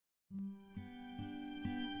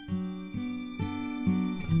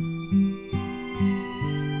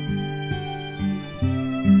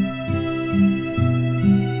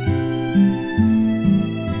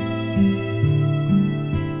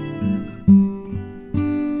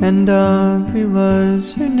and Aubrey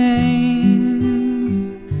was her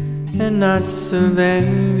name, and not so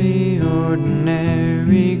very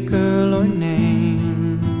ordinary girl or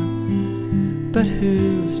name, but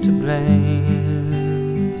who's to blame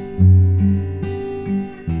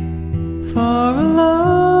for a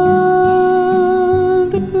love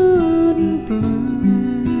that wouldn't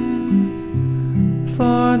bloom,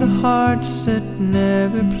 for the hearts that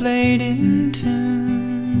never played in tune?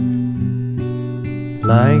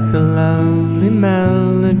 Like a lovely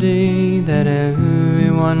melody that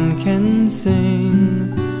everyone can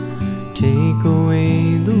sing, take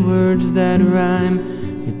away the words that rhyme,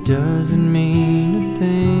 it doesn't mean a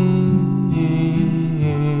thing.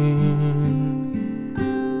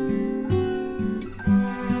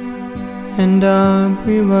 And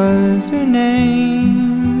Aubrey was her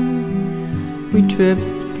name. We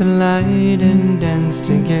tripped the light and danced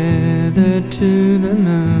together to the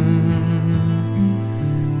moon.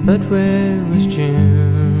 But where was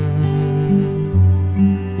June?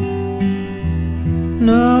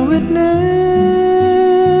 No, it never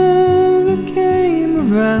came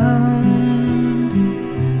around,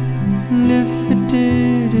 and if it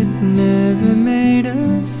did, it never made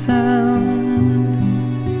a sound.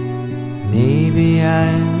 Maybe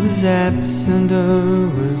I was absent or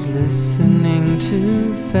was listening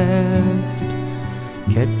too fast,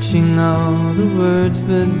 catching all the words,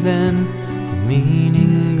 but then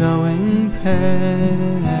meaning going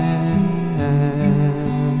past.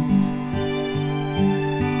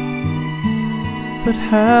 But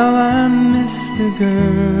how I miss the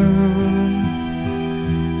girl,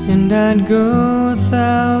 and I'd go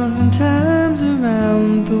 1,000 times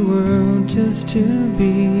around the world just to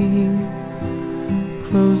be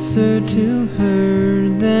closer to her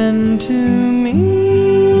than to me.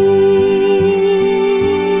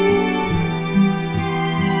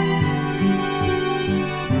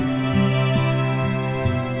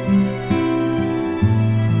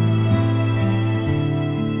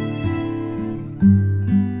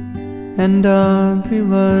 And Aubrey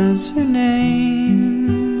was her name.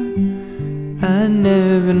 I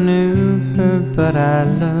never knew her, but I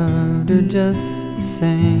loved her just the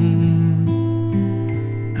same.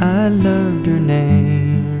 I loved her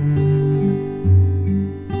name.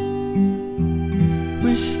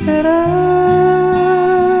 Wish that I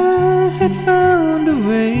had found a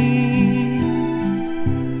way,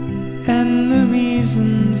 and the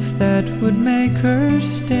reasons that would make her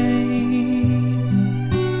stay.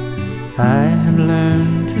 I have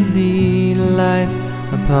learned to lead a life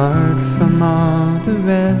apart from all the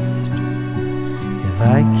rest. If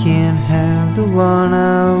I can't have the one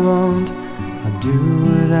I want, I'll do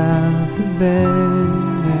without the best.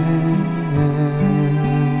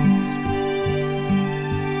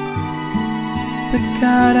 But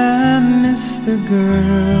God, I miss the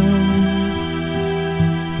girl,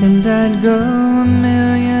 and I'd go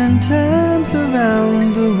 1,000,000 times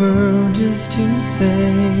around the world just to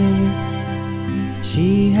say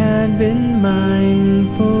she had been mine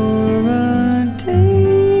for